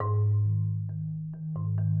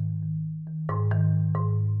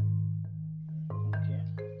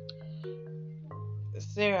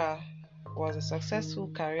Sarah was a successful,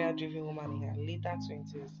 career driven woman in her later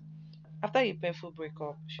 20s. After a painful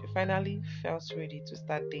breakup, she finally felt ready to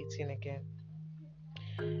start dating again.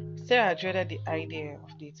 Sarah dreaded the idea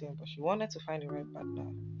of dating, but she wanted to find the right partner.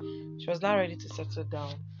 She was now ready to settle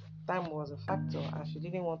down. Time was a factor, and she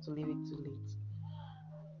didn't want to leave it too late.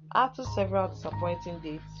 After several disappointing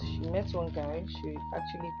dates, she met one guy she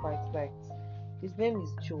actually quite liked. His name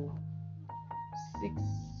is Joe. Six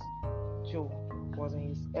Joe was in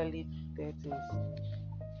his early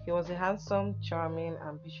 30s. He was a handsome, charming,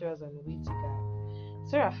 ambitious, and witty guy.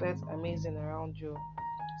 Sarah felt amazing around Joe.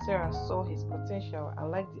 Sarah saw his potential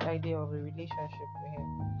and liked the idea of a relationship with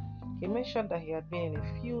him. He mentioned that he had been in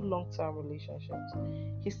a few long term relationships.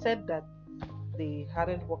 He said that they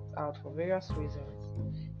hadn't worked out for various reasons.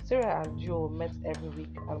 Sarah and Joe met every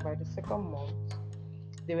week, and by the second month,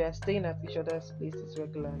 they were staying at each other's places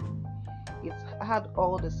regularly. It had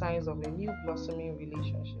all the signs of a new blossoming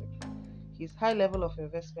relationship. His high level of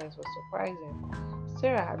investment was surprising.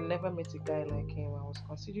 Sarah had never met a guy like him and was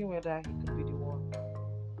considering whether he could be the one.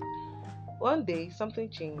 One day, something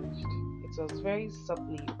changed. It was very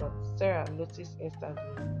subtly, but Sarah noticed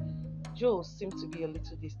instantly. Joe seemed to be a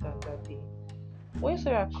little distant that day. When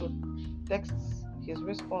Sarah could text, his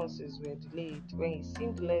responses were delayed when he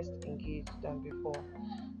seemed less engaged than before.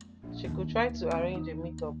 She could try to arrange a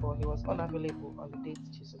meetup, but he was unavailable on the date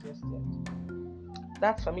she suggested.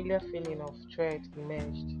 That familiar feeling of dread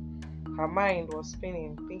emerged. Her mind was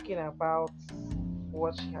spinning, thinking about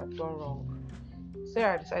what she had done wrong.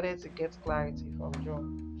 Sarah decided to get clarity from Joe.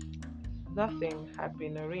 Nothing had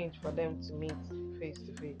been arranged for them to meet face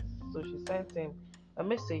to face, so she sent him a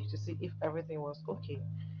message to see if everything was okay.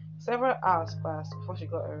 Several hours passed before she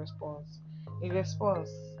got a response. In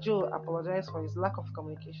response, Joe apologized for his lack of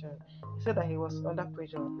communication. He said that he was under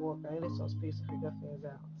pressure at work and needed some space to figure things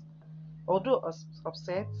out. Although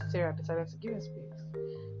upset, Sarah decided to give him space.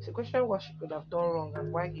 She questioned what she could have done wrong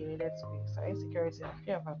and why he needed space. Her insecurity and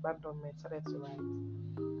fear of abandonment started to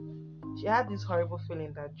rise. She had this horrible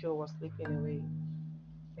feeling that Joe was slipping away.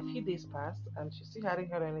 A few days passed, and she still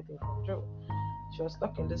hadn't heard anything from Joe. She was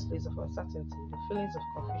stuck in this place of uncertainty, the feelings of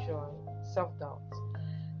confusion and self-doubt.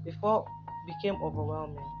 Before became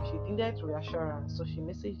overwhelming, she needed reassurance, so she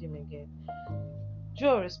messaged him again.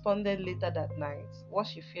 Joe responded later that night. What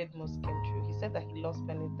she feared most came true. He said that he loved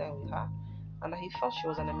spending time with her and that he thought she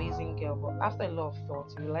was an amazing girl, but after a lot of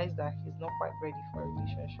thought, he realized that he's not quite ready for a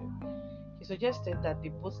relationship. He suggested that they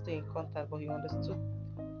both stay in contact, but he understood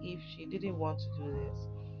if she didn't want to do this.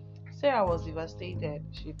 Sarah was devastated.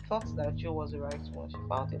 She thought that Joe was the right one. She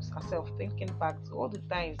found herself thinking back to all the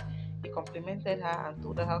times he complimented her and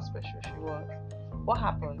told her how special she was. What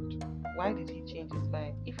happened? Why did he change his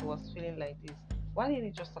mind? If he was feeling like this, why didn't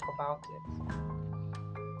he just talk about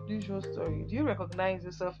it? Usual story. Do you recognize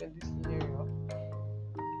yourself in this scenario?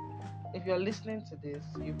 If you're listening to this,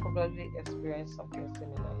 you probably experienced something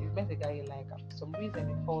similar. You've met a guy you like, and for some reason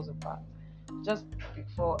it falls apart just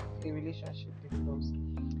before a relationship develops.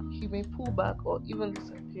 He may pull back or even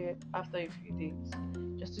disappear after a few days.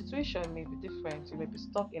 Your situation may be different. You may be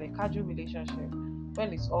stuck in a casual relationship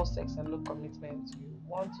when it's all sex and no commitment. You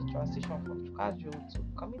want to transition from casual to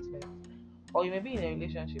commitment. Or you may be in a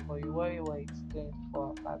relationship or you worry why it's going to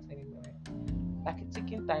fall apart anyway. Like a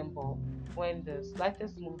ticking time bomb, when the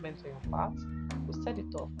slightest movement on your part will set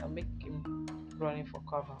it off and make him running for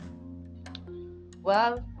cover.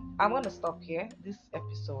 Well, I'm gonna stop here. This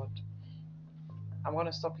episode. I'm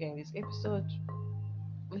gonna stop here in this episode.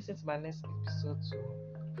 Listen to my next episode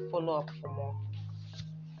to follow up for more.